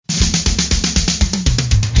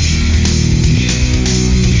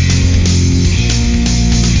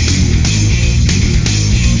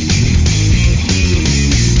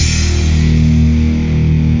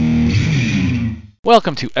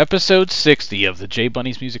Welcome to episode 60 of the J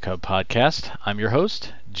Bunny's Music Hub podcast. I'm your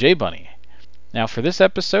host, J Bunny. Now, for this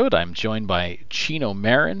episode, I'm joined by Chino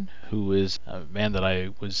Marin, who is a man that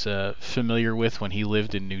I was familiar with when he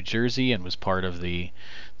lived in New Jersey and was part of the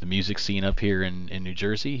music scene up here in New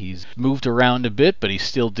Jersey. He's moved around a bit, but he's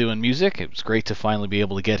still doing music. It was great to finally be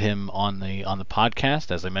able to get him on the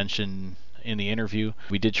podcast. As I mentioned in the interview,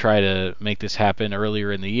 we did try to make this happen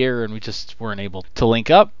earlier in the year, and we just weren't able to link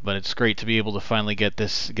up. But it's great to be able to finally get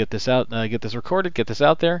this out, get this recorded, get this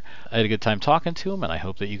out there. I had a good time talking to him, and I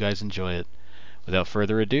hope that you guys enjoy it. Without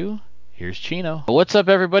further ado, here's Chino. What's up,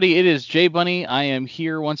 everybody? It is J Bunny. I am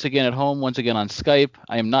here once again at home, once again on Skype.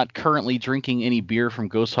 I am not currently drinking any beer from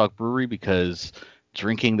Ghost Hawk Brewery because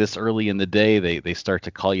drinking this early in the day, they start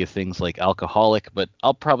to call you things like alcoholic, but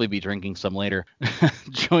I'll probably be drinking some later.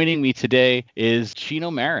 Joining me today is Chino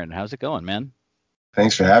Marin. How's it going, man?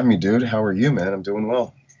 Thanks for having me, dude. How are you, man? I'm doing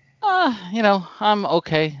well. I'm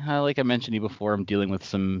okay. Like I mentioned to you before, I'm dealing with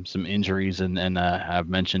some injuries, and I've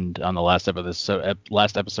mentioned on the last episode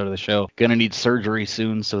of the show, gonna need surgery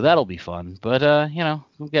soon, so that'll be fun. But I'm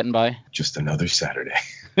getting by. Just another Saturday.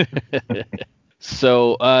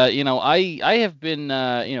 So, I have been,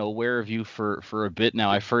 aware of you for a bit now.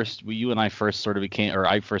 I first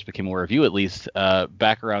became aware of you at least,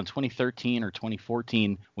 back around 2013 or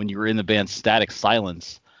 2014 when you were in the band Static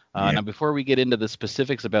Silence. Yeah. Now, before we get into the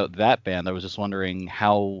specifics about that band, I was just wondering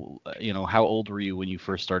how old were you when you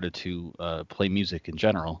first started to play music in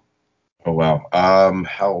general? Oh, wow.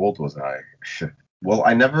 How old was I? Well,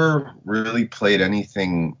 I never really played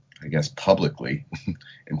anything, I guess, publicly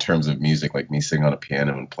in terms of music, like me singing on a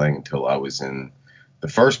piano and playing until I was in the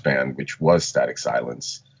first band, which was Static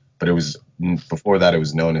Silence. But before that, it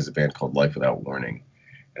was known as a band called Life Without Warning.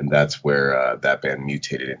 And that's where that band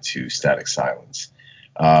mutated into Static Silence.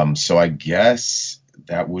 So I guess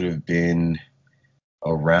that would have been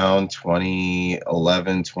around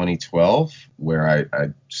 2011, 2012, where I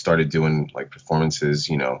started doing like performances,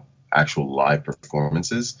 actual live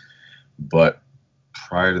performances. But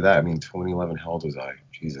prior to that, 2011, how old was I?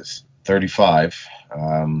 Jesus, 35.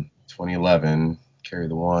 2011, carry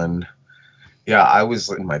the one. Yeah, I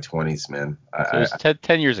was in my 20s, man. So it was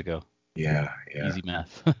 10 years ago. Yeah. Easy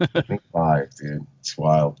math. I think 5, dude. It's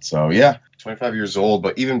wild. So yeah, 25 years old.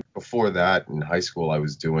 But even before that, in high school, I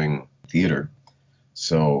was doing theater.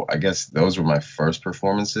 So I guess those were my first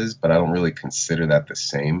performances, but I don't really consider that the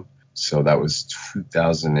same. So that was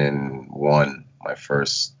 2001, my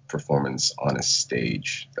first performance on a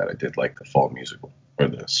stage that I did, like the fall musical, or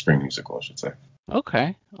the spring musical, I should say.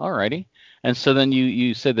 Okay, alrighty. And so then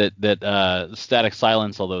you said that Static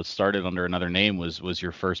Silence, although it started under another name, was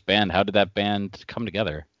your first band. How did that band come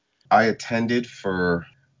together? I attended for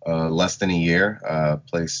less than a year a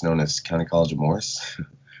place known as County College of Morris.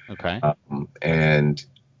 Okay. And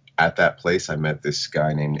at that place, I met this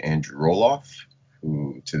guy named Andrew Roloff,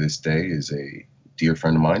 who to this day is a dear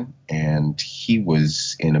friend of mine. And he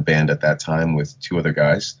was in a band at that time with 2 other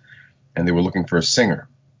guys, and they were looking for a singer.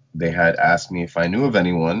 They had asked me if I knew of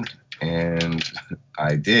anyone, and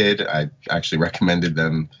I did. I actually recommended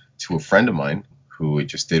them to a friend of mine who it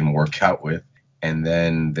just didn't work out with. And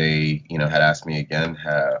then they, had asked me again,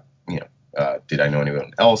 did I know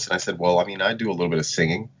anyone else? And I said, well, I do a little bit of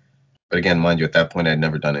singing. But again, mind you, at that point, I'd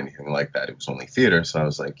never done anything like that. It was only theater. So I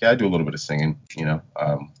was like, yeah, I do a little bit of singing,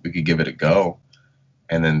 we could give it a go.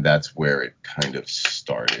 And then that's where it kind of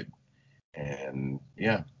started. And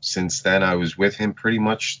yeah, since then, I was with him pretty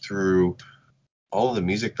much through all of the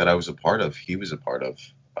music that I was a part of. He was a part of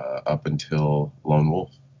up until Lone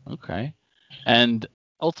Wolf. Okay. And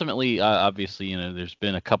ultimately, obviously, there's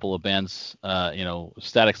been a couple of bands.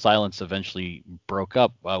 Static Silence eventually broke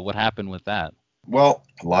up. What happened with that? Well,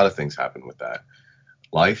 a lot of things happened with that.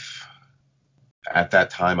 Life. At that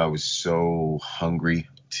time, I was so hungry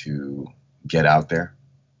to get out there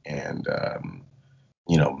and,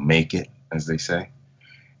 make it, as they say.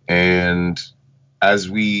 And as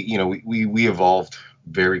we evolved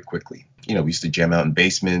very quickly. We used to jam out in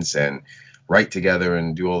basements and write together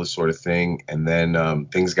and do all this sort of thing. And then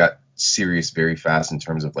things got serious very fast in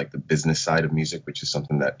terms of like the business side of music, which is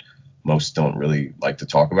something that most don't really like to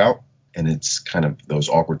talk about. And it's kind of those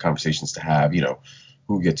awkward conversations to have,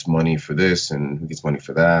 who gets money for this and who gets money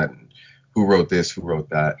for that, and who wrote this, who wrote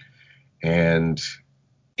that. And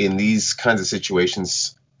in these kinds of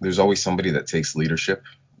situations, there's always somebody that takes leadership,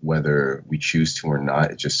 whether we choose to or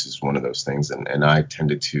not. It just is one of those things. And I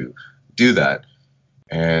tended to do that.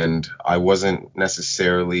 And I wasn't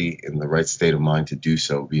necessarily in the right state of mind to do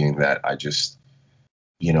so, being that I just,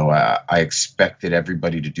 I expected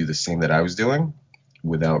everybody to do the same that I was doing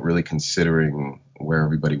without really considering where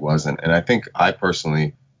everybody was. And I think I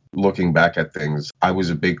personally, looking back at things, I was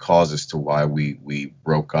a big cause as to why we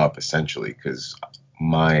broke up, essentially, because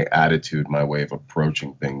my attitude, my way of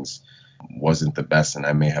approaching things wasn't the best, and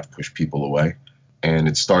I may have pushed people away. And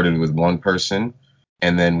it started with one person,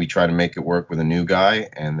 and then we tried to make it work with a new guy,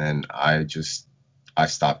 and then I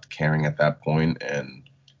stopped caring at that point. And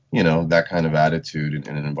that kind of attitude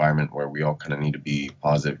in an environment where we all kind of need to be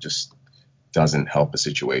positive just doesn't help a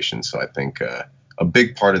situation. So I think a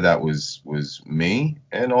big part of that was me,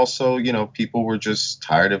 and also people were just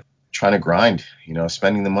tired of trying to grind,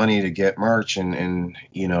 spending the money to get merch and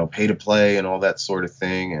pay to play and all that sort of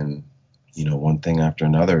thing. And one thing after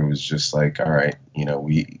another, it was just like, all right,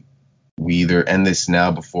 we either end this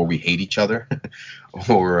now before we hate each other,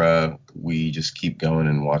 or we just keep going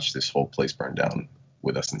and watch this whole place burn down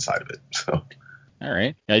with us inside of it. So. All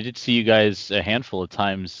right. I did see you guys a handful of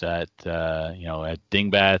times at at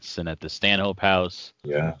Dingbats and at the Stanhope House.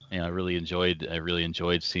 Yeah. I really enjoyed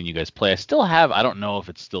seeing you guys play. I don't know if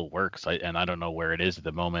it still works, and I don't know where it is at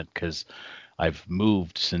the moment because I've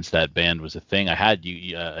moved since that band was a thing. I had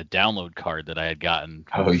a download card that I had gotten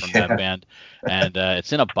from that band, and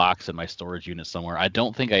it's in a box in my storage unit somewhere. I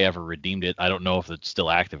don't think I ever redeemed it. I don't know if it's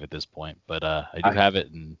still active at this point, but I do have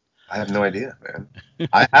it. And I have no idea, man.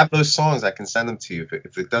 I have those songs. I can send them to you.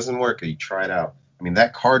 If it doesn't work, you try it out. I mean,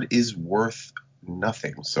 that card is worth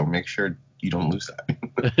nothing, so make sure you don't lose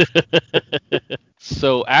that.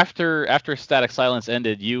 So after Static Silence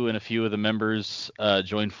ended, you and a few of the members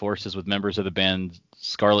joined forces with members of the band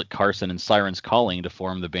Scarlet Carson and Sirens Calling to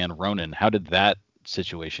form the band Ronin. How did that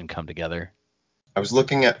situation come together? I was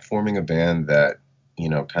looking at forming a band that,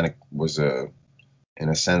 kind of was in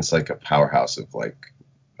a sense, like a powerhouse of, like,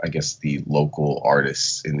 I guess, the local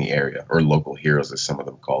artists in the area, or local heroes, as some of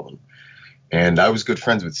them call them. And I was good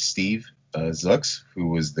friends with Steve Zooks, who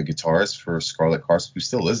was the guitarist for Scarlet Carson, who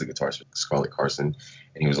still is the guitarist for Scarlet Carson,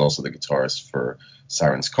 and he was also the guitarist for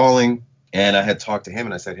Sirens Calling. And I had talked to him,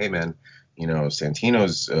 and I said, hey, man,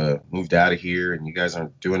 Santino's moved out of here, and you guys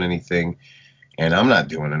aren't doing anything, and I'm not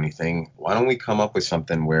doing anything. Why don't we come up with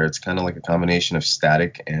something where it's kind of like a combination of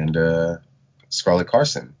Static and Scarlet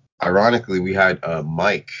Carson? Ironically, we had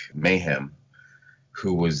Mike Mayhem,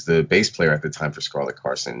 who was the bass player at the time for Scarlet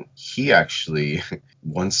Carson. He actually,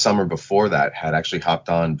 one summer before that, had actually hopped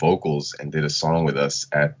on vocals and did a song with us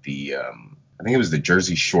at the, I think it was the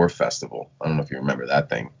Jersey Shore Festival. I don't know if you remember that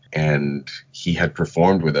thing. And he had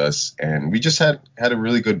performed with us, and we just had a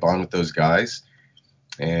really good bond with those guys.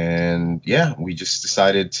 And yeah, we just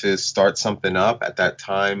decided to start something up. At that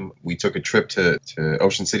time, we took a trip to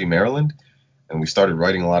Ocean City, Maryland, and we started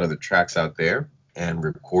writing a lot of the tracks out there and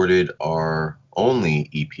recorded our only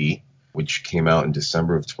EP, which came out in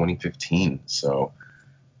December of 2015. So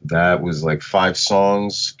that was like 5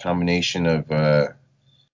 songs, combination of,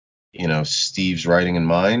 Steve's writing and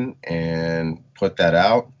mine, and put that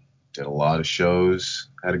out. Did a lot of shows,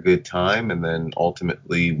 had a good time, and then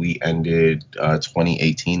ultimately we ended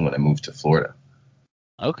 2018 when I moved to Florida.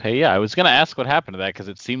 Okay, yeah, I was gonna ask what happened to that because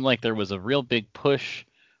it seemed like there was a real big push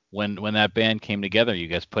when that band came together. You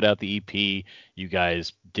guys put out the EP. You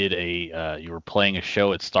guys did you were playing a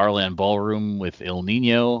show at Starland Ballroom with Il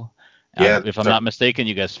Nino. Yeah. If I'm not mistaken,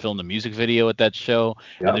 you guys filmed a music video at that show,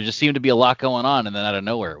 and Yep. there just seemed to be a lot going on, and then out of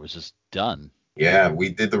nowhere, it was just done. Yeah, we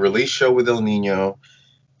did the release show with El Nino,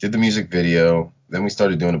 did the music video. Then we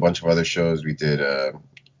started doing a bunch of other shows. We did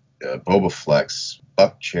Boba Flex,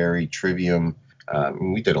 Buck Cherry, Trivium.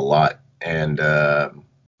 We did a lot. And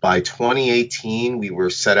by 2018, we were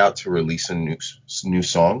set out to release a new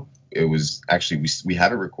song. It was actually, we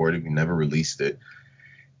have it recorded. We never released it.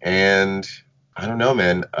 And I don't know,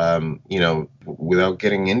 man. Without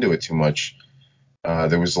getting into it too much,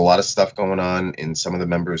 there was a lot of stuff going on in some of the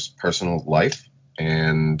members' personal life.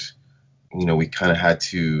 And we kind of had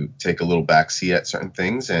to take a little backseat at certain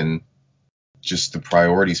things, and just the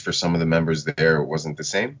priorities for some of the members there wasn't the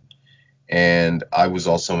same. And I was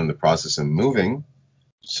also in the process of moving.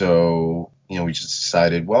 So, we just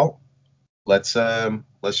decided, well, let's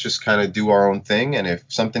just kind of do our own thing. And if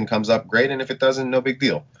something comes up, great. And if it doesn't, no big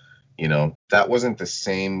deal. That wasn't the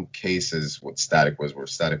same case as what Static was, where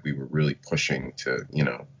Static, we were really pushing to,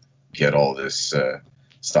 get all this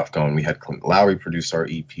stuff going. We had Clint Lowry produce our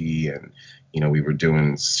EP, and we were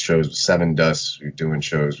doing shows with Seven Dust. We were doing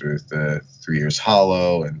shows with 3 Years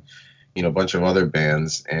Hollow, and a bunch of other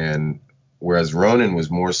bands. And whereas Ronin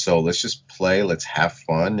was more so, let's just play, let's have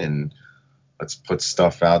fun, and let's put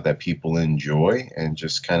stuff out that people enjoy, and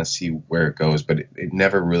just kind of see where it goes. But it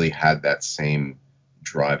never really had that same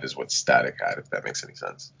drive as what Static had, if that makes any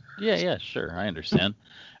sense. Yeah, yeah, sure, I understand.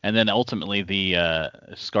 And then ultimately, the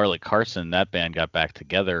Scarlett Carson, that band got back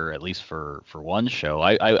together at least for one show.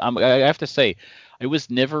 I have to say, I was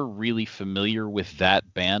never really familiar with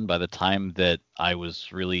that band by the time that I was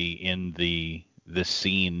really in the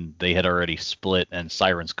scene. They had already split, and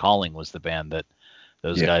Sirens Calling was the band that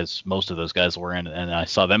those Yeah. guys, most of those guys were in, and I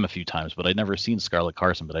saw them a few times, but I'd never seen Scarlett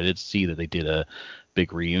Carson. But I did see that they did a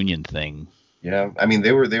big reunion thing. Yeah, I mean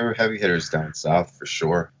they were heavy hitters down south for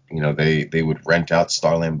sure. They would rent out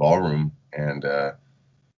Starland Ballroom, and I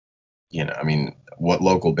mean, what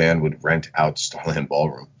local band would rent out Starland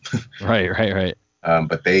Ballroom? Right, right, right.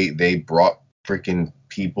 But they brought freaking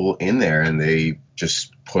people in there, and they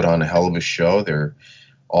just put on a hell of a show. They're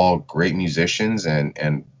all great musicians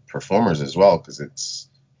and performers as well, because it's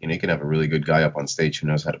you can have a really good guy up on stage who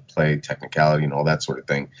knows how to play technicality and all that sort of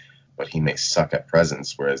thing, but he may suck at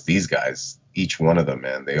presence. Whereas these guys, each one of them,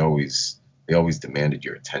 man, they always demanded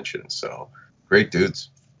your attention. So great dudes.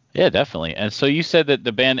 Yeah, definitely. And so you said that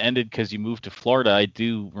the band ended because you moved to Florida. I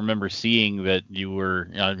do remember seeing that you were,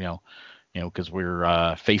 because we're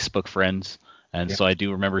Facebook friends, and Yeah, so I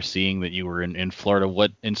do remember seeing that you were in Florida.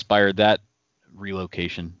 What inspired that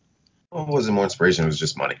relocation? well, it wasn't more inspiration; it was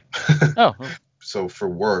just money. Oh, oh, So for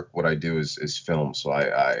work, what I do is film. So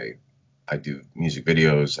I do music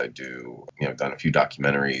videos. I do, I've done a few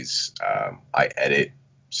documentaries. I edit,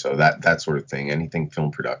 so that sort of thing. Anything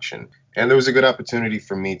film production. And there was a good opportunity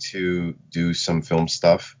for me to do some film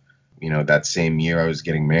stuff. That same year I was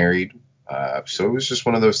getting married. So it was just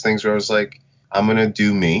one of those things where I was like, I'm gonna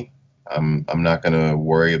do me. I'm not gonna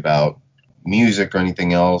worry about music or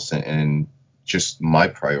anything else. And just my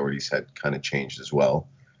priorities had kind of changed as well.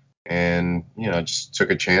 And just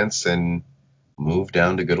took a chance and moved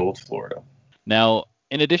down to good old Florida. now,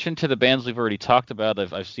 in addition to the bands we've already talked about,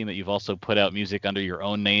 I've seen that you've also put out music under your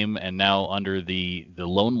own name and now under the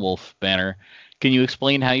Lone Wolf banner. Can you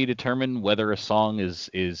explain how you determine whether a song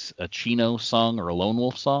is a Chino song or a Lone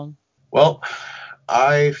Wolf song? Well,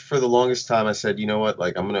 for the longest time, I said, you know what,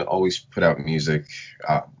 like I'm gonna always put out music.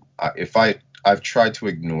 If I've tried to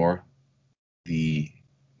ignore the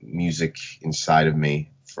music inside of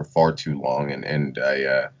me for far too long, and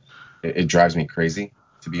it drives me crazy,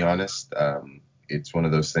 to be honest. It's one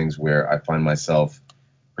of those things where I find myself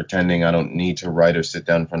pretending I don't need to write or sit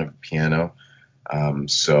down in front of a piano.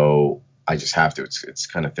 So I just have to. It's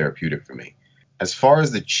kind of therapeutic for me. As far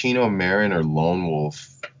as the Chino Marin or Lone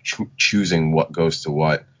Wolf choosing what goes to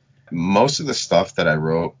what, most of the stuff that I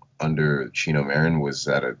wrote under Chino Marin was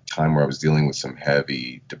at a time where I was dealing with some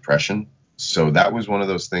heavy depression. So that was one of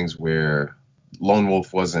those things where Lone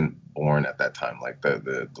Wolf wasn't born at that time. Like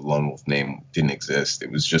the Lone Wolf name didn't exist.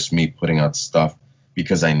 It was just me putting out stuff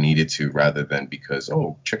because I needed to, rather than because,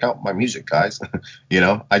 oh, check out my music, guys.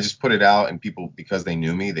 I just put it out, and people, because they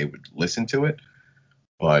knew me, they would listen to it.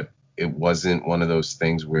 But it wasn't one of those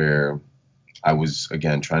things where I was,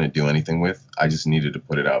 again, trying to do anything with. I just needed to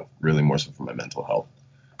put it out, really more so for my mental health,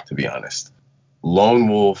 to be honest. Lone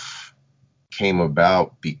Wolf came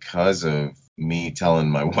about because of me telling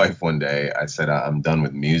my wife one day. I said, I'm done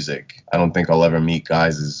with music. I don't think I'll ever meet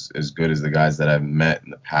guys as good as the guys that I've met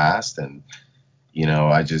in the past. And,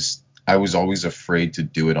 I was always afraid to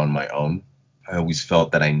do it on my own. I always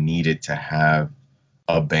felt that I needed to have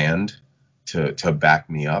a band to back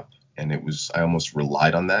me up. And I almost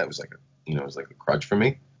relied on that. It was like it was like a crutch for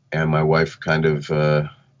me. And my wife kind of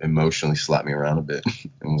emotionally slapped me around a bit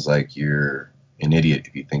and was like, "You're an idiot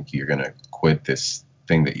if you think you're gonna quit this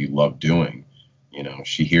thing that you love doing."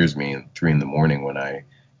 She hears me at 3 in the morning when I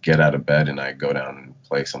get out of bed and I go down and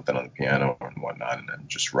play something on the piano and whatnot, and I'm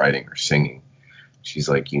just writing or singing. She's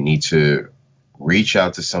like, "You need to reach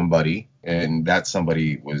out to somebody," and that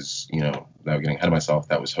somebody was, without getting ahead of myself,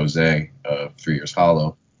 that was Jose of 3 Years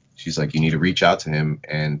Hollow. She's like, "You need to reach out to him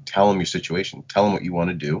and tell him your situation, tell him what you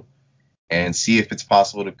want to do, and see if it's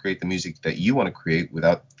possible to create the music that you want to create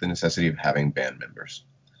without the necessity of having band members."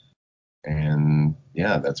 And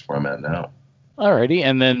yeah, that's where I'm at now. Alrighty,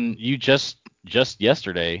 and then you just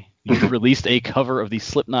yesterday you released a cover of the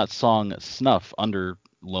Slipknot song "Snuff" under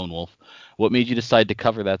Lone Wolf. What made you decide to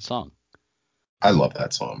cover that song? I love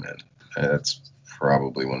that song, man. That's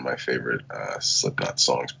probably one of my favorite Slipknot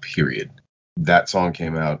songs, period. That song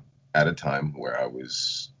came out at a time where I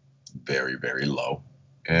was very, very low,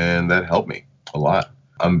 and that helped me a lot.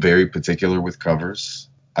 I'm very particular with covers.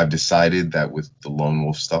 I've decided that with the Lone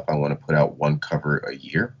Wolf stuff, I want to put out one cover a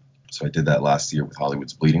year. So I did that last year with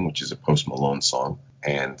Hollywood's Bleeding, which is a Post Malone song,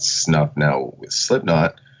 and Snuff now with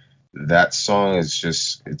Slipknot. That song is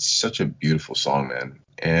just, it's such a beautiful song, man.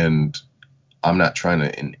 And I'm not trying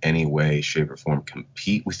to in any way, shape, or form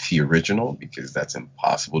compete with the original because that's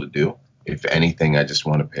impossible to do. If anything, I just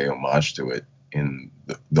want to pay homage to it in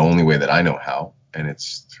the only way that I know how, and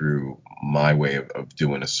it's through my way of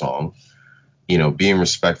doing a song. Being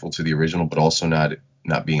respectful to the original, but also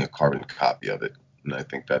not being a carbon copy of it. And I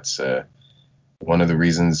think that's one of the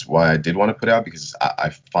reasons why I did want to put out, because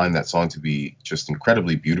I find that song to be just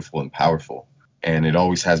incredibly beautiful and powerful. And it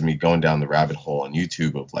always has me going down the rabbit hole on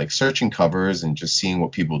YouTube of like searching covers and just seeing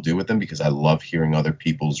what people do with them, because I love hearing other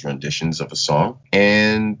people's renditions of a song.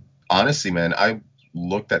 And honestly, man, I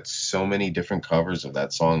looked at so many different covers of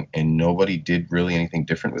that song and nobody did really anything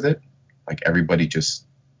different with it. Like everybody just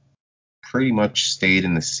pretty much stayed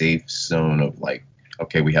in the safe zone of like,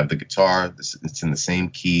 okay, we have the guitar, it's in the same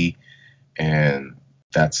key, and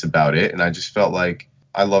that's about it. And I just felt like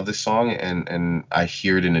I love this song and I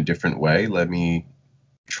hear it in a different way. Let me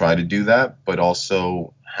try to do that, but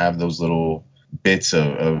also have those little bits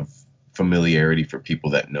of familiarity for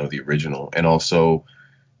people that know the original. And also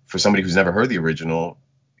for somebody who's never heard the original,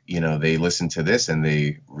 they listen to this and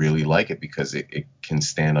they really like it because it can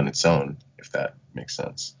stand on its own, if that makes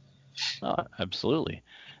sense. Oh, absolutely.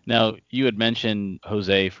 Now, you had mentioned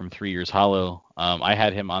Jose from 3 Years Hollow. I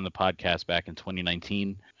had him on the podcast back in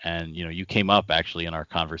 2019, and you came up actually in our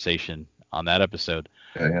conversation on that episode.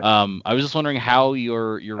 Yeah, yeah. I was just wondering how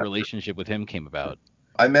your relationship with him came about.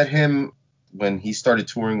 I met him when he started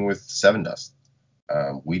touring with Seven Dust.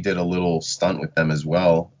 We did a little stunt with them as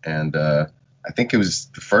well, and I think it was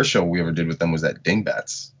the first show we ever did with them was at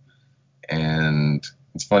Dingbats. And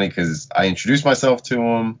it's funny because I introduced myself to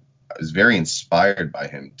him. I was very inspired by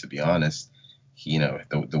him, to be honest.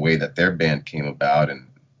 The way that their band came about, and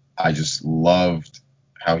I just loved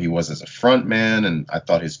how he was as a front man, and I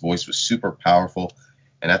thought his voice was super powerful.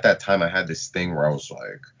 And at that time, I had this thing where I was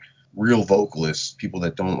like, real vocalists, people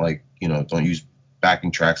that don't use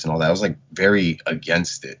backing tracks and all that. I was like very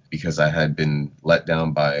against it because I had been let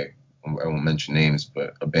down by, I won't mention names,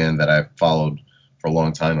 but a band that I followed for a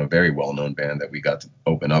long time, a very well-known band that we got to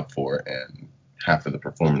open up for, and half of the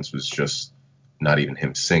performance was just not even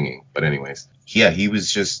him singing. But anyways, yeah, it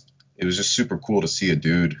was just super cool to see a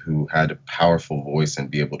dude who had a powerful voice and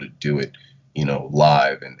be able to do it,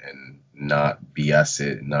 live and not BS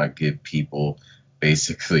it, not give people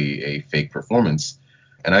basically a fake performance.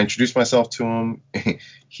 And I introduced myself to him.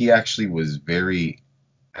 He actually was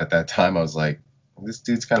at that time, I was like, this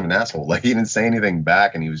dude's kind of an asshole. Like, he didn't say anything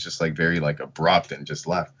back, and he was just like very like abrupt and just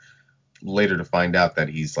left. Later to find out that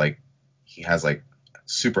he has like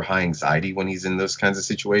super high anxiety when he's in those kinds of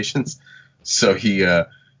situations. So he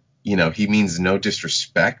means no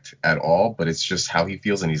disrespect at all, but it's just how he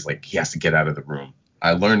feels, and he's like, he has to get out of the room.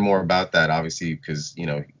 I learned more about that, obviously, because, we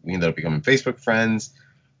ended up becoming Facebook friends.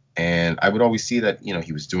 And I would always see that,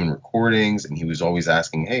 he was doing recordings, and he was always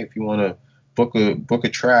asking, hey, if you want to book a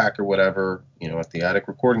track or whatever, at the Attic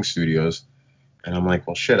Recording Studios. And I'm like,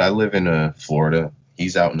 well, shit, I live in Florida.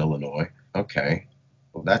 He's out in Illinois. Okay.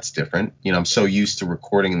 Well, that's different. I'm so used to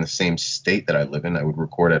recording in the same state that I live in. I would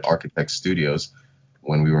record at Architect Studios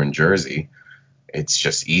when we were in Jersey. It's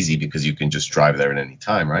just easy because you can just drive there at any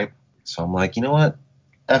time, right? So I'm like, you know what?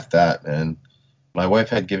 F that, man. My wife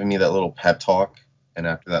had given me that little pep talk. And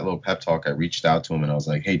after that little pep talk, I reached out to him and I was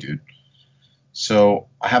like, hey, dude, so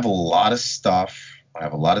I have a lot of stuff. I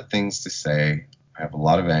have a lot of things to say. I have a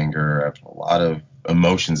lot of anger. I have a lot of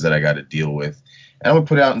emotions that I got to deal with. And I'm going to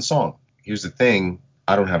put it out in song. Here's the thing.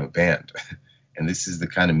 I don't have a band. And this is the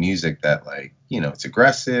kind of music that, like, it's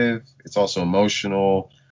aggressive. It's also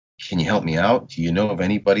emotional. Can you help me out? Do you know of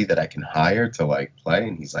anybody that I can hire to like play?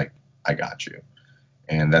 And he's like, I got you.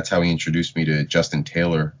 And that's how he introduced me to Justin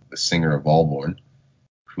Taylor, the singer of Allborn,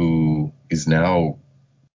 who is now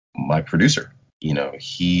my producer.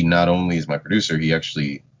 He not only is my producer, he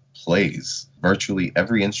actually plays virtually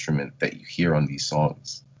every instrument that you hear on these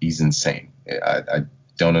songs. He's insane. I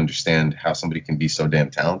don't understand how somebody can be so damn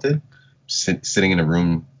talented. Sitting in a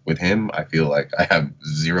room with him, I feel like I have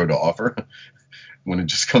zero to offer when it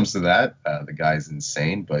just comes to that. The guy's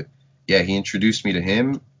insane. But yeah, he introduced me to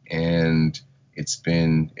him, and it's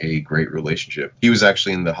been a great relationship. He was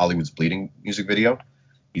actually in the Hollywood's Bleeding music video.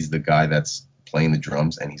 He's the guy that's playing the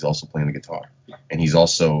drums, and he's also playing the guitar, and he's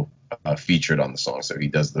also featured on the song, so he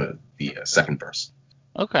does the second verse.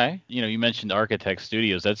 Okay. You mentioned Architect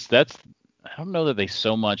Studios. That's I don't know that they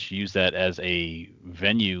so much use that as a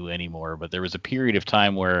venue anymore, but there was a period of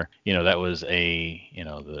time where, that was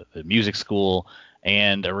the music school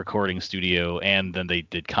and a recording studio, and then they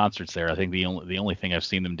did concerts there. I think the only thing I've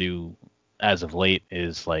seen them do as of late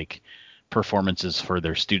is like performances for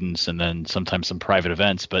their students and then sometimes some private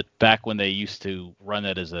events. But back when they used to run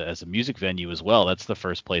that as a music venue as well, that's the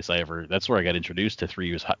first place that's where I got introduced to 3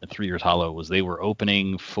 Years Hollow. Was they were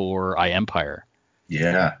opening for iEmpire.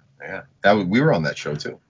 Yeah, yeah. We were on that show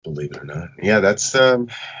too, believe it or not. Yeah, that's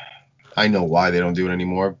I know why they don't do it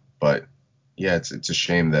anymore, but yeah, it's a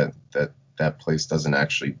shame that place doesn't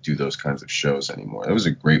actually do those kinds of shows anymore. It was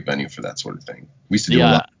a great venue for that sort of thing. We used to do a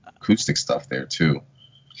Yeah, lot of acoustic stuff there too.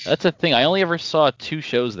 that's the thing. I only ever saw 2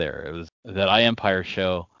 shows there. It was that iEmpire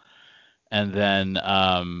show, and then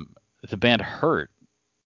the band Hurt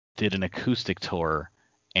did an acoustic tour,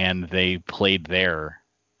 and they played there,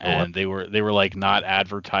 Oh, wow. and they were like not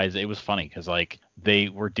advertised. It was funny because like they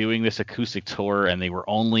were doing this acoustic tour, and they were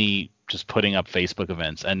only just putting up Facebook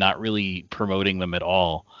events and not really promoting them at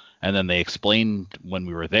all. And then they explained when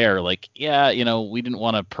we were there, like, yeah, we didn't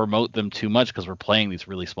want to promote them too much because we're playing these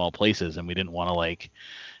really small places, and we didn't want to like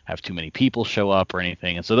have too many people show up or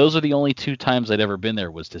anything. And so those are the only 2 times I'd ever been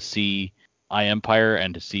there, was to see iEmpire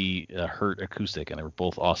and to see Hurt Acoustic, and they were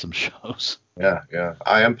both awesome shows. Yeah, yeah.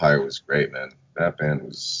 iEmpire was great, man. That band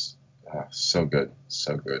was so good,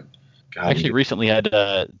 so good. I God, actually recently had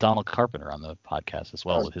Donald Carpenter on the podcast as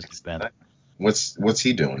well with his new band. what's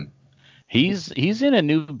he doing? He's in a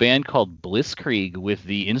new band called Blitzkrieg with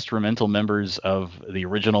the instrumental members of the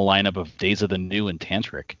original lineup of Days of the New and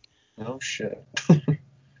Tantric. Oh shit.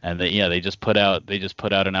 And they just put out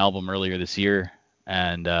an album earlier this year,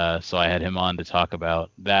 and so I had him on to talk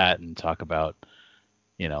about that and talk about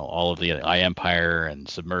all of the iEmpire and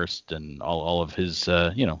Submersed and all of his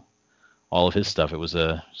all of his stuff.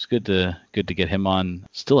 It's good to get him on.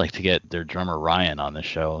 Still like to get their drummer Ryan on the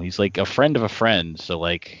show. He's like a friend of a friend, so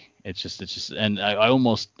like it's just and I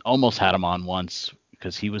almost had him on once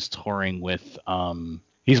because he was touring with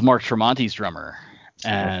he's Mark Tremonti's drummer,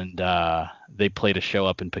 and they played a show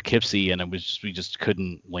up in Poughkeepsie, and we just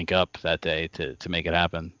couldn't link up that day to make it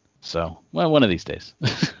happen. So, well, one of these days.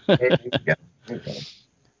 Yeah.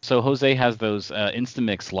 So Jose has those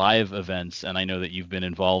Instamix live events, and I know that you've been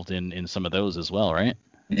involved in some of those as well, right?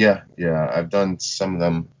 Yeah, yeah. I've done some of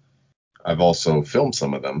them. I've also filmed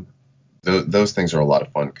some of them. Those things are a lot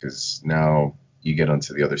of fun because now you get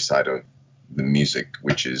onto the other side of the music,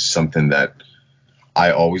 which is something that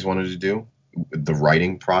I always wanted to do. The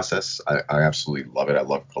writing process, I absolutely love it. I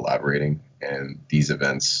love collaborating, and these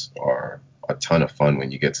events are a ton of fun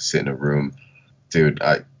when you get to sit in a room. Dude,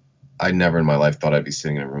 I never in my life thought I'd be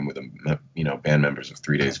sitting in a room with band members of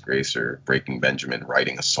 3 Days Grace or Breaking Benjamin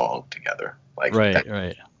writing a song together. Like that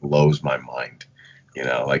Right. blows my mind.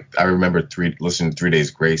 Like I remember listening to 3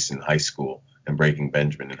 Days Grace in high school and Breaking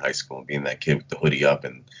Benjamin in high school and being that kid with the hoodie up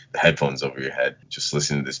and the headphones over your head, just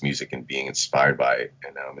listening to this music and being inspired by it.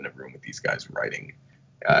 And now I'm in a room with these guys writing.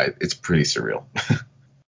 It's pretty surreal.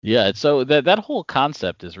 Yeah, so that whole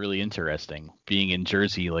concept is really interesting. Being in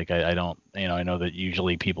Jersey, like I don't, I know that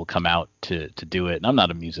usually people come out to do it, and I'm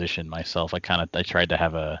not a musician myself. I tried to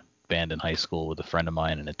have a band in high school with a friend of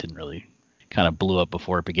mine, and it didn't really kind of blew up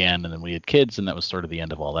before it began, and then we had kids, and that was sort of the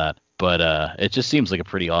end of all that. But it just seems like a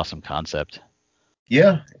pretty awesome concept.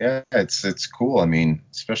 Yeah, yeah, it's cool. I mean,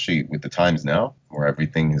 especially with the times now where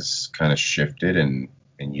everything has kind of shifted and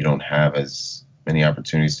you don't have as many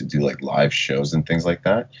opportunities to do like live shows and things like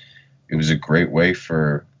that. It was a great way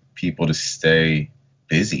for people to stay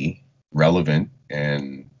busy, relevant,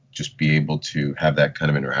 and just be able to have that kind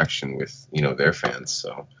of interaction with, their fans.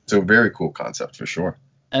 So it's a very cool concept for sure.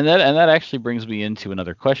 And that actually brings me into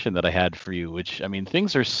another question that I had for you, which I mean,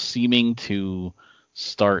 things are seeming to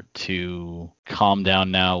start to calm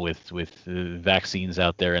down now with vaccines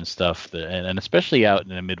out there and stuff, and especially out in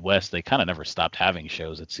the Midwest, they kind of never stopped having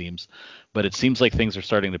shows, it seems, but it seems like things are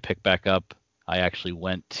starting to pick back up. I actually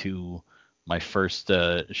went to my first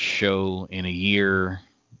show in a year,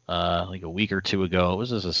 like a week or two ago. It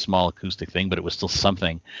was just a small acoustic thing, but it was still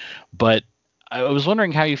something. But I was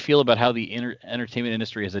wondering how you feel about how the entertainment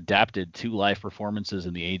industry has adapted to live performances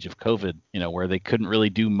in the age of COVID, where they couldn't really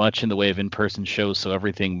do much in the way of in-person shows, so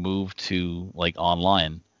everything moved to like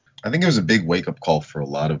online. I think it was a big wake up call for a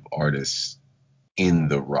lot of artists in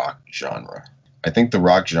the rock genre. I think the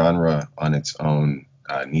rock genre on its own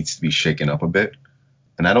needs to be shaken up a bit.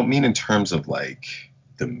 And I don't mean in terms of like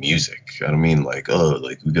the music. I don't mean like, oh,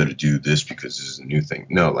 like we got to do this because this is a new thing.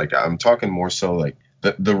 No, like I'm talking more so like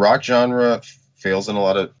the rock genre fails in a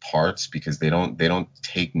lot of parts because they don't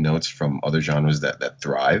take notes from other genres that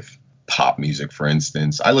thrive. Pop music, for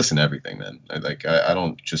instance. I listen to everything, man. I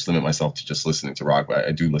don't just limit myself to just listening to rock, but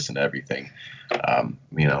I do listen to everything.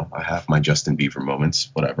 I have my Justin Bieber moments,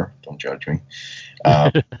 whatever. Don't judge me.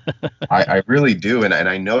 I really do, and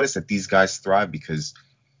I notice that these guys thrive because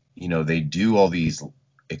they do all these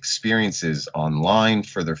experiences online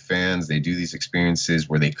for their fans. They do these experiences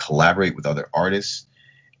where they collaborate with other artists.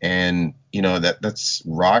 And, that's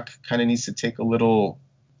rock kind of needs to take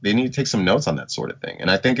they need to take some notes on that sort of thing. And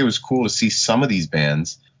I think it was cool to see some of these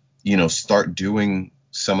bands, start doing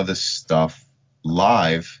some of this stuff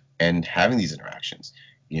live and having these interactions.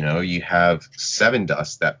 You have Seven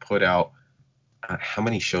Dust that put out how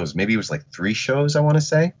many shows? Maybe it was like 3 shows, I want to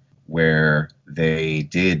say, where they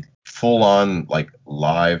did full on like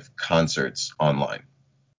live concerts online,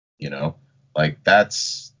 you know? Like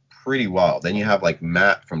that's pretty wild. Then you have like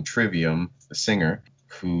Matt from Trivium, the singer,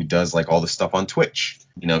 who does like all the stuff on Twitch.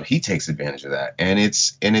 He takes advantage of that. And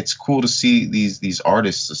it's cool to see these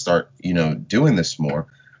artists to start, doing this more.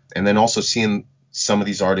 And then also seeing some of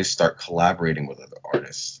these artists start collaborating with other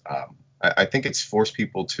artists. I think it's forced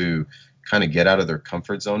people to kind of get out of their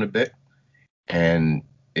comfort zone a bit, and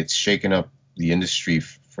it's shaken up the industry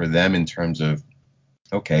for them in terms of,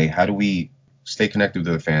 okay, how do we stay connected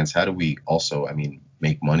with the fans? How do we also,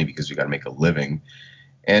 make money, because we got to make a living,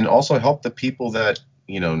 and also help the people that,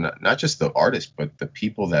 not just the artists, but the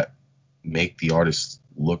people that make the artists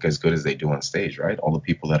look as good as they do on stage, right? All the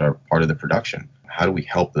people that are part of the production. How do we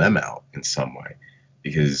help them out in some way?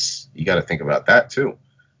 Because you got to think about that too.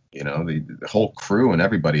 The whole crew and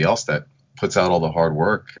everybody else that puts out all the hard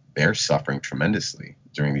work, they're suffering tremendously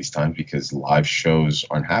during these times because live shows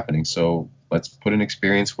aren't happening. So let's put an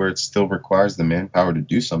experience where it still requires the manpower to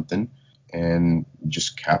do something and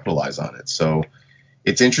just capitalize on it. So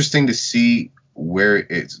it's interesting to see where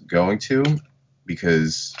it's going to,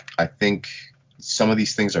 because I think some of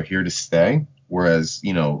these things are here to stay. Whereas,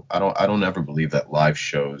 I don't ever believe that live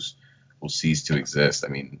shows will cease to exist.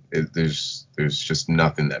 There's just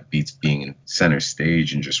nothing that beats being in center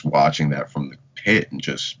stage and just watching that from the pit and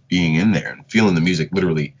just being in there and feeling the music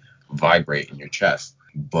literally vibrate in your chest.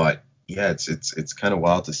 But yeah, it's kind of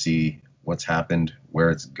wild to see what's happened,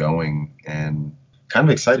 where it's going, and kind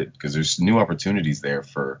of excited because there's new opportunities there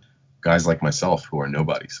for guys like myself who are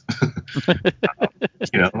nobodies.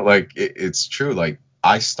 Like it's true. Like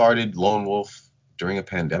I started Lone Wolf during a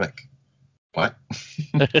pandemic. What?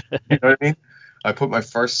 You know what I mean? I put my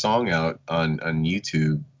first song out on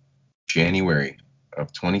YouTube January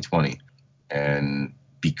of 2020, and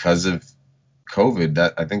because of COVID,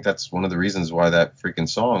 that I think that's one of the reasons why that freaking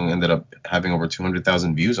song ended up having over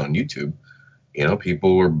 200,000 views on YouTube.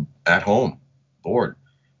 People were at home, bored.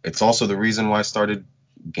 It's also the reason why I started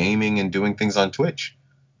gaming and doing things on Twitch,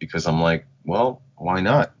 because I'm like, well, why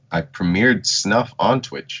not? I premiered Snuff on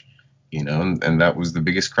Twitch, and that was the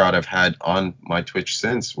biggest crowd I've had on my Twitch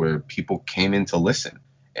since, where people came in to listen.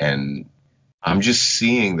 And I'm just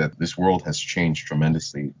seeing that this world has changed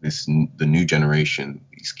tremendously. The new generation,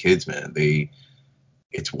 these kids, man,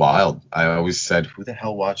 it's wild. I always said, who the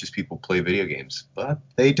hell watches people play video games? But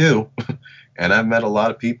they do. And I've met a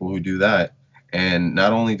lot of people who do that. And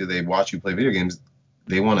not only do they watch you play video games,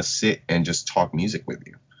 they want to sit and just talk music with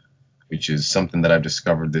you, which is something that I've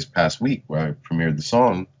discovered this past week where I premiered the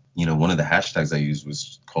song. One of the hashtags I used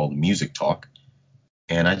was called Music Talk.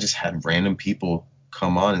 And I just had random people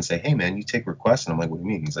come on and say, hey, man, you take requests? And I'm like, what do you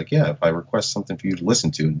mean? He's like, yeah, if I request something for you to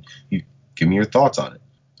listen to, and you give me your thoughts on it.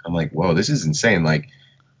 I'm like, whoa, this is insane. Like,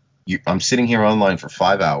 I'm sitting here online for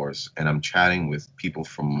 5 hours and I'm chatting with people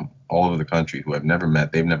from all over the country who I've never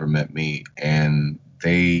met. They've never met me, and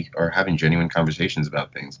they are having genuine conversations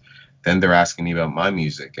about things. Then they're asking me about my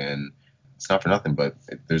music, and it's not for nothing, but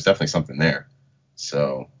there's definitely something there.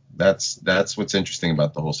 So that's what's interesting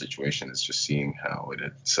about the whole situation, is just seeing how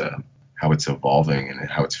it's evolving and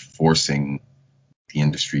how it's forcing the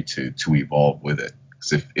industry to evolve with it.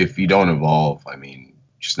 Because if you don't evolve,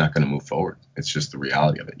 just not going to move forward. It's just the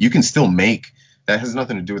reality of it. You can still make, that has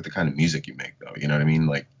nothing to do with the kind of music you make, though. You know what I mean?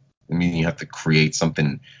 Like, you have to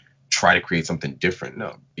try to create something different.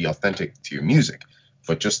 No, be authentic to your music,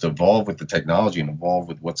 but just evolve with the technology and evolve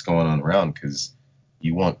with what's going on around, because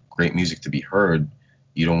you want great music to be heard.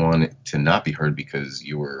 You don't want it to not be heard because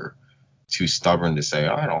you were too stubborn to say,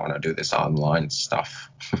 oh, I don't want to do this online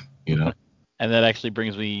stuff, you know? And that actually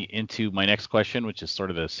brings me into my next question, which is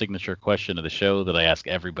sort of the signature question of the show that I ask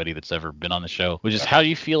everybody that's ever been on the show, which is, how do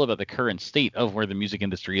you feel about the current state of where the music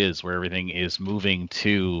industry is, where everything is moving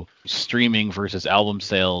to streaming versus album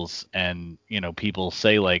sales? And, people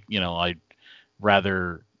say like, I'd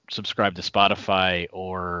rather subscribe to Spotify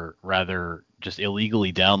or rather just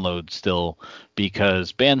illegally download still,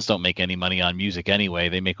 because bands don't make any money on music anyway.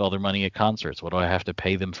 They make all their money at concerts. What do I have to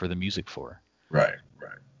pay them for the music for? Right.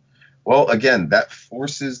 Well, again, that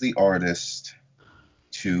forces the artist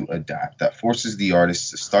to adapt. That forces the artist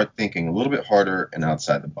to start thinking a little bit harder and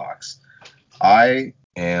outside the box. I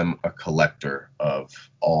am a collector of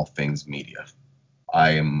all things media.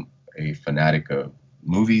 I am a fanatic of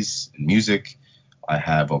movies and music. I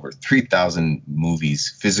have over 3,000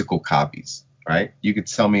 movies, physical copies, right? You could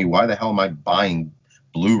tell me, why the hell am I buying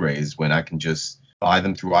Blu-rays when I can just buy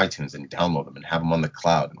them through iTunes and download them and have them on the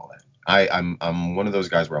cloud and all that? I'm one of those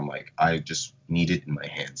guys where I'm like, I just need it in my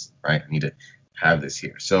hands, right? I need to have this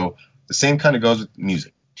here. So the same kind of goes with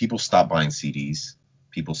music. People stop buying CDs.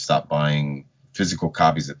 People stop buying physical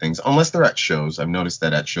copies of things unless they're at shows. I've noticed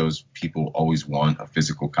that at shows people always want a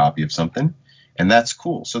physical copy of something, and that's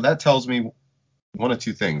cool. So that tells me one of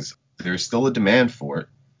two things. There's still a demand for it,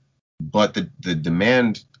 but the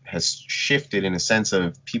demand has shifted in a sense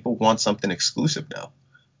of people want something exclusive now.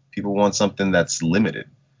 People want something that's limited.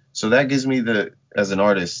 So that gives me, as an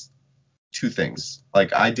artist, two things.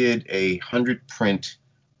 Like, I did 100 print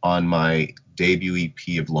on my debut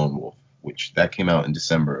EP of Lone Wolf, which that came out in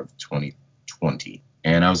December of 2020.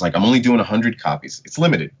 And I was like, I'm only doing 100 copies. It's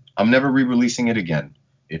limited. I'm never re-releasing it again.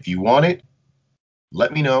 If you want it,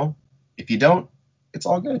 let me know. If you don't, it's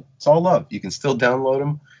all good. It's all love. You can still download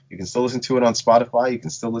them. You can still listen to it on Spotify. You can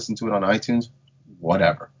still listen to it on iTunes,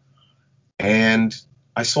 whatever. And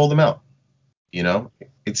I sold them out. You know,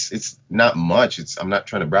 it's not much. I'm not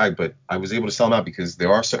trying to brag, but I was able to sell them out because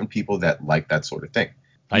there are certain people that like that sort of thing.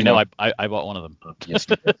 I know. I bought one of them. Yes,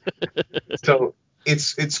 you did. So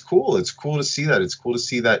it's cool. It's cool to see that. It's cool to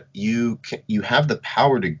see that you have the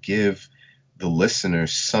power to give the listener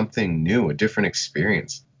something new, a different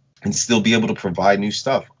experience, and still be able to provide new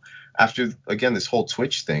stuff. After, again, this whole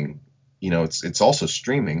Twitch thing, it's also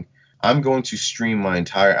streaming. I'm going to stream my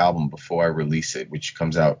entire album before I release it, which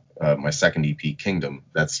comes out, my second EP, Kingdom.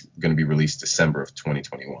 That's going to be released December of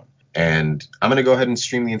 2021. And I'm going to go ahead and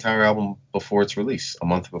stream the entire album before its release, a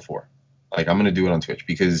month before. Like, I'm going to do it on Twitch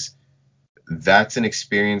because that's an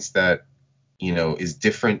experience that, is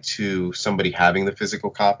different to somebody having the physical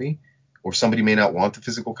copy, or somebody may not want the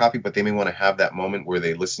physical copy, but they may want to have that moment where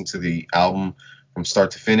they listen to the album from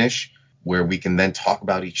start to finish, where we can then talk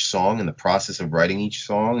about each song and the process of writing each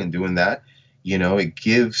song and doing that. It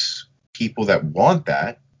gives people that want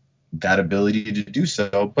that ability to do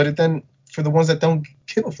so. But then for the ones that don't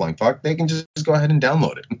give a flying fuck, they can just go ahead and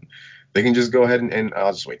download it. They can just go ahead and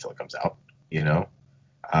I'll just wait till it comes out.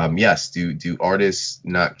 Yes, do artists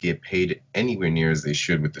not get paid anywhere near as they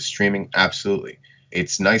should with the streaming? Absolutely.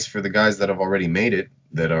 It's nice for the guys that have already made it,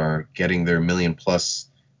 that are getting their million plus,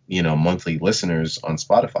 monthly listeners on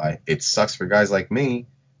Spotify. It sucks for guys like me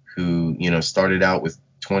who, started out with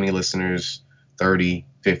 20 listeners, 30,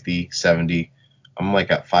 50, 70. I'm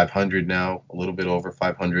like at 500 now, a little bit over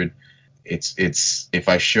 500. It's if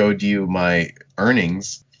I showed you my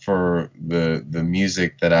earnings for the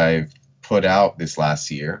music that I've put out this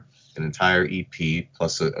last year, an entire EP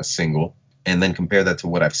plus a single, and then compare that to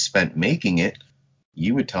what I've spent making it,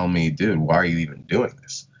 you would tell me, dude, why are you even doing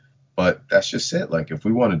this? But that's just it. Like, if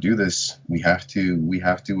we want to do this, we have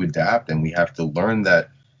to adapt, and we have to learn that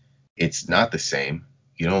it's not the same.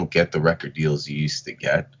 You don't get the record deals you used to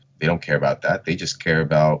get. They don't care about that. They just care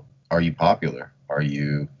about, are you popular? Are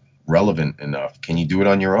you relevant enough? Can you do it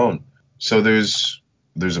on your own? So there's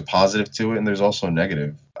a positive to it, and there's also a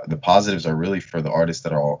negative. The positives are really for the artists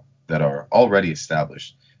that are already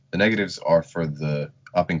established. The negatives are for the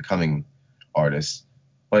up and coming artists.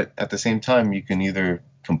 But at the same time, you can either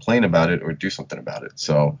complain about it or do something about it.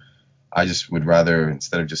 So I just would rather,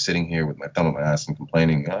 instead of just sitting here with my thumb up my ass and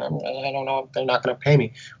complaining, "Oh, I don't know, they're not going to pay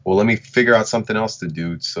me." Well, let me figure out something else to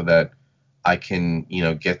do so that I can,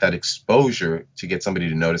 get that exposure to get somebody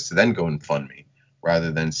to notice, to then go and fund me,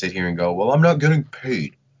 rather than sit here and go, well, I'm not getting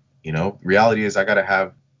paid. Reality is, I got to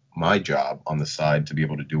have my job on the side to be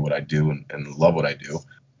able to do what I do, and love what I do.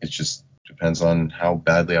 It just depends on how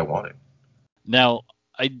badly I want it. Now,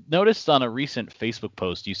 I noticed on a recent Facebook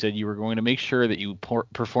post you said you were going to make sure that you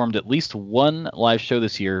performed at least one live show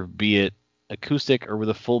this year, be it acoustic or with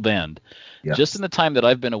a full band. Just in Yes. the time that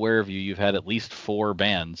I've been aware of you, you've had at least 4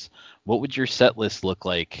 bands. What would your set list look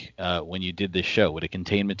like when you did this show? Would it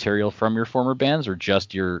contain material from your former bands or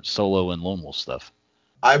just your solo and Lone Wolf stuff?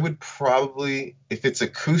 I would probably, if it's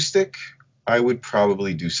acoustic, I would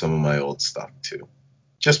probably do some of my old stuff too.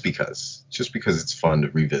 Just because it's fun to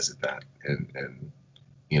revisit that and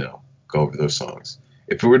go over those songs.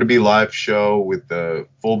 If it were to be live show with the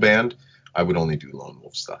full band, I would only do Lone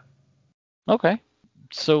Wolf stuff. Okay.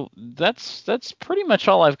 So that's pretty much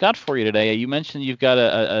all I've got for you today. You mentioned you've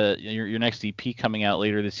got your next EP coming out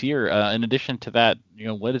later this year. In addition to that,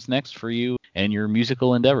 what is next for you and your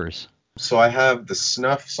musical endeavors? So I have the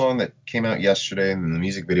Snuff song that came out yesterday, and then the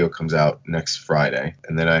music video comes out next Friday.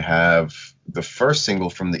 And then I have the first single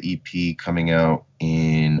from the EP coming out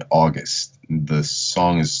in August. The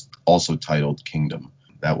song is also titled Kingdom.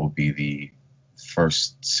 That will be the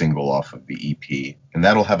first single off of the EP, and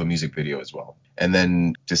that'll have a music video as well. And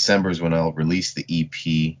then December is when I'll release the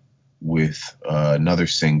EP with another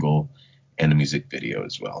single and a music video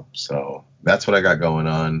as well. So that's what I got going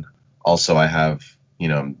on. Also, I have,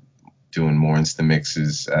 doing more Insta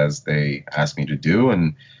mixes as they ask me to do,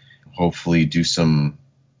 and hopefully do some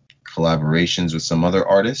collaborations with some other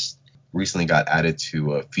artists. Recently got added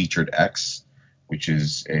to Featured X, which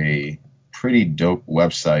is a pretty dope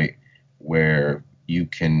website where you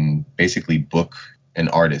can basically book an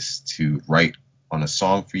artist to write on a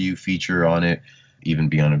song for you, feature on it, even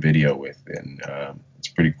be on a video with. And it's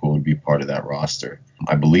pretty cool to be part of that roster.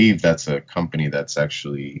 I believe that's a company that's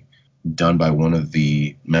actually done by one of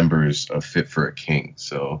the members of Fit for a King.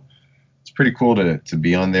 So it's pretty cool to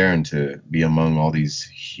be on there and to be among all these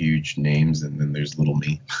huge names. And then there's little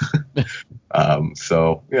me.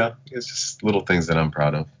 So yeah, it's just little things that I'm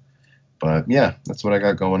proud of. But yeah, that's what I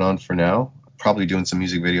got going on for now. Probably doing some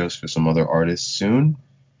music videos for some other artists soon.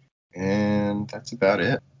 And that's about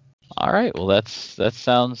it. All right. Well, that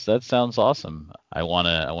sounds awesome. I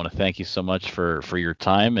wanna thank you so much for your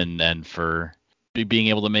time and for being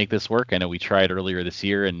able to make this work. I know we tried earlier this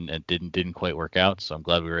year and it didn't quite work out. So I'm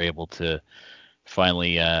glad we were able to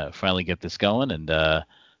finally get this going. And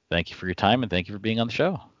thank you for your time and thank you for being on the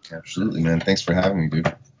show. Absolutely, man. Thanks for having me, dude.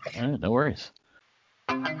 All right, no worries.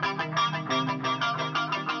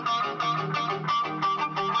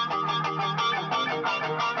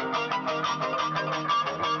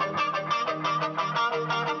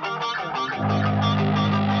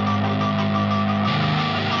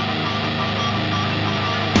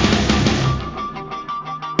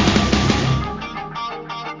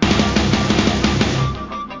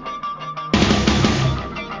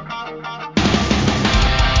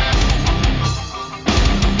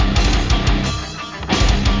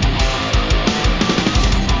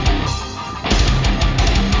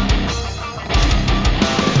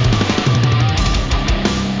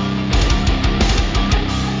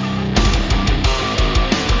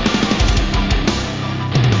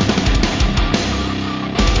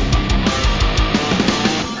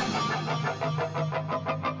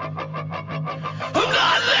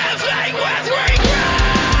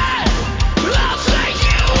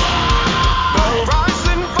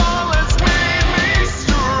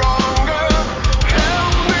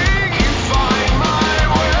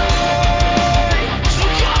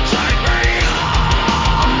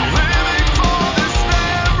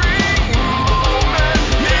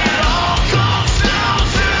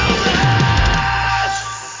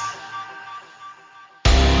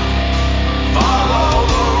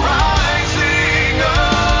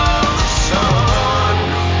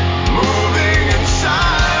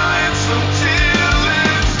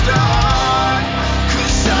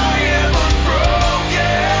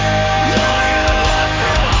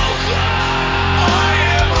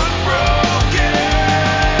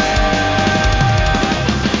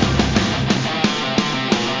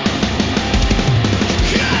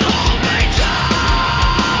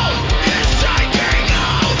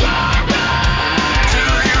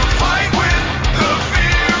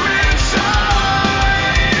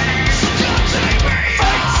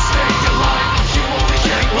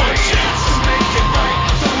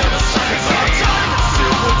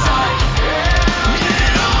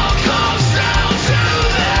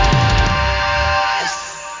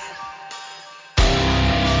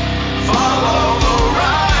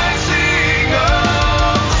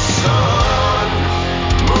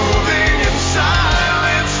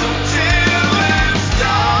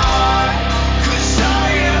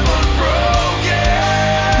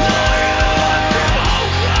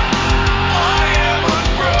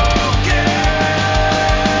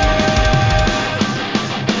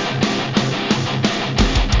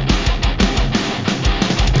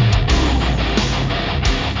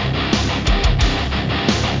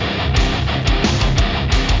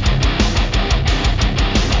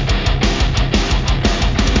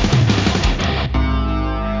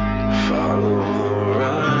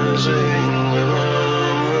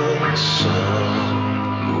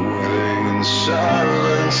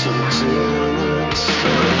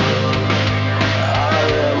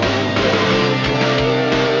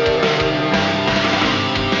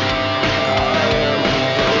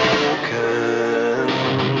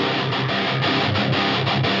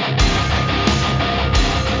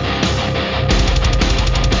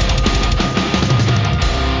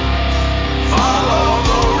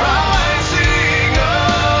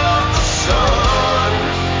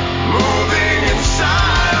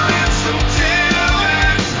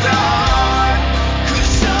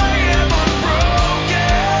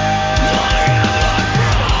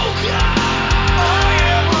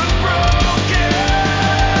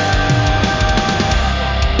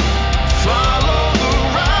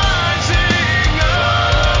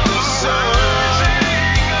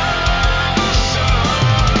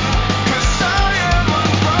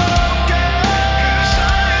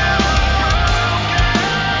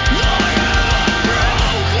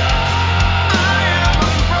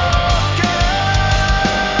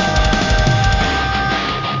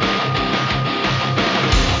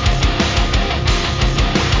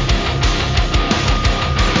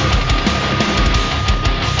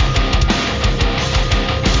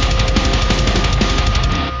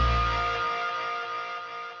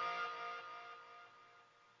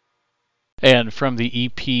 And from the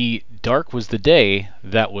EP Dark Was the Day,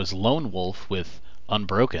 that was Lone Wolf with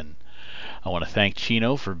Unbroken. I want to thank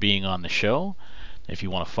Chino for being on the show. If you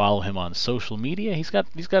want to follow him on social media, he's got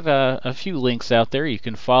a few links out there. You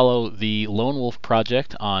can follow the Lone Wolf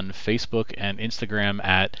Project on Facebook and Instagram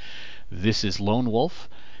at This Is Lone Wolf.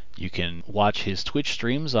 You can watch his Twitch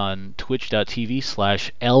streams on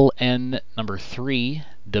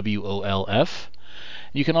twitch.tv/LN3WOLF.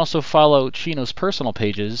 You can also follow Chino's personal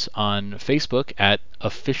pages on Facebook at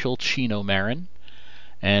Official Chino Marin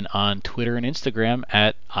and on Twitter and Instagram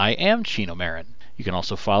at I Am Chino Marin. You can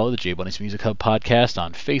also follow the J Bunny's Music Hub podcast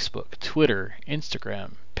on Facebook, Twitter,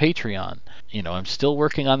 Instagram, Patreon. I'm still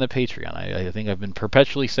working on the Patreon. I think I've been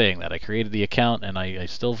perpetually saying that. I created the account, and I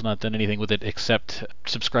still have not done anything with it except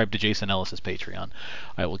subscribe to Jason Ellis's Patreon.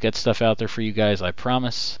 I will get stuff out there for you guys, I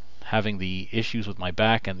promise. Having the issues with my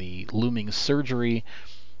back and the looming surgery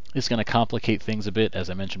is going to complicate things a bit, as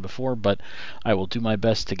I mentioned before, but I will do my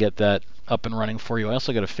best to get that up and running for you. I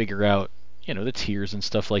also got to figure out the tiers and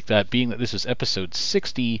stuff like that. Being that this is episode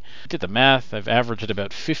 60, I did the math. I've averaged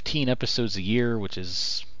about 15 episodes a year, which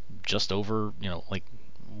is just over, like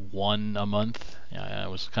one a month. I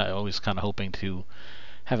was always kind of hoping to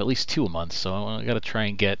have at least two a month, so I got to try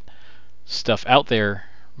and get stuff out there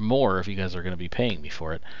more if you guys are going to be paying me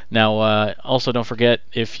for it. Now, also don't forget,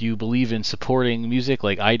 if you believe in supporting music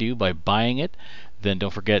like I do by buying it, then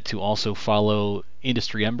don't forget to also follow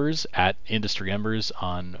Industry Embers at Industry Embers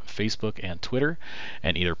on Facebook and Twitter,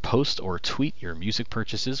 and either post or tweet your music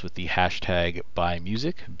purchases with the hashtag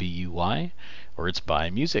BuyMusic, B-U-Y, or it's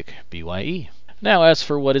BuyMusic, B-Y-E. Now, as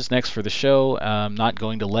for what is next for the show, I'm not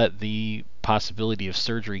going to let the possibility of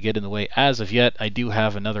surgery get in the way as of yet. I do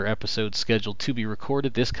have another episode scheduled to be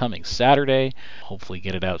recorded this coming Saturday. Hopefully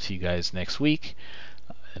get it out to you guys next week.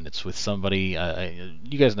 And it's with somebody,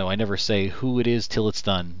 you guys know I never say who it is till it's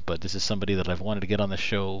done, but this is somebody that I've wanted to get on the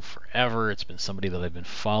show forever. It's been somebody that I've been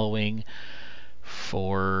following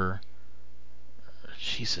for,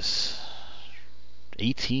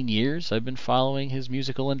 18 years I've been following his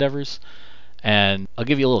musical endeavors. And I'll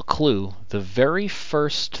give you a little clue. The very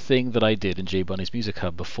first thing that I did in J Bunny's Music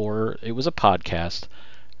Hub before it was a podcast,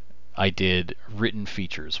 I did written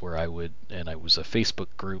features where I was a Facebook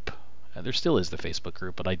group. And there still is the Facebook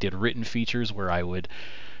group, but I did written features where I would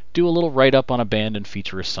do a little write-up on a band and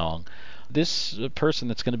feature a song. This person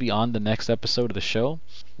that's going to be on the next episode of the show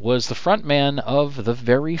was the front man of the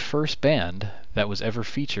very first band that was ever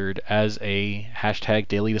featured as a hashtag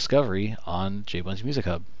Daily Discovery on J Bunny's Music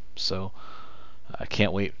Hub. So I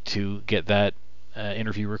can't wait to get that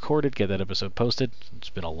interview recorded, get that episode posted. It's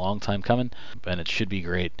been a long time coming, and it should be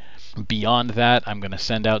great. Beyond that, I'm going to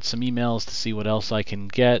send out some emails to see what else I can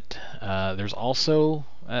get. There's also,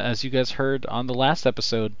 as you guys heard on the last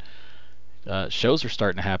episode, shows are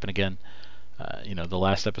starting to happen again. The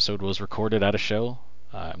last episode was recorded at a show.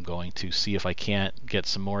 I'm going to see if I can't get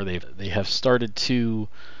some more. They have started to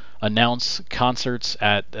announce concerts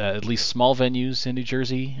at least small venues in New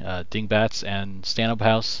Jersey, Dingbats and Stanhope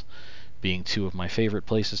House being two of my favorite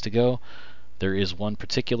places to go. There is one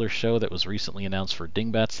particular show that was recently announced for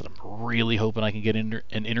Dingbats that I'm really hoping I can get an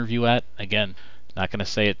interview at. Again, not going to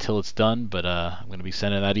say it till it's done, but I'm going to be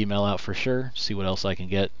sending that email out for sure, see what else I can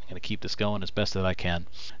get. I'm going to keep this going as best that I can.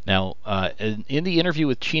 Now, in the interview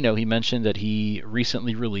with Chino, he mentioned that he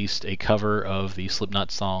recently released a cover of the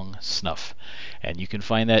Slipknot song Snuff, and you can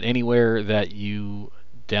find that anywhere that you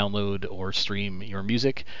download or stream your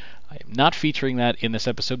music. I'm not featuring that in this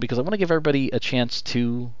episode because I want to give everybody a chance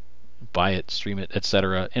to buy it, stream it,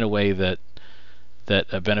 etc. in a way that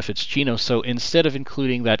benefits Chino. So instead of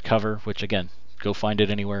including that cover, which again, go find it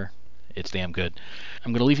anywhere, it's damn good,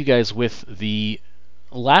 I'm going to leave you guys with the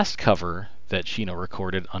last cover that Chino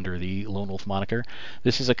recorded under the Lone Wolf moniker.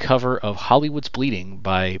 This is a cover of Hollywood's Bleeding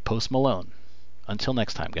by Post Malone. Until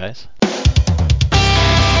next time, guys.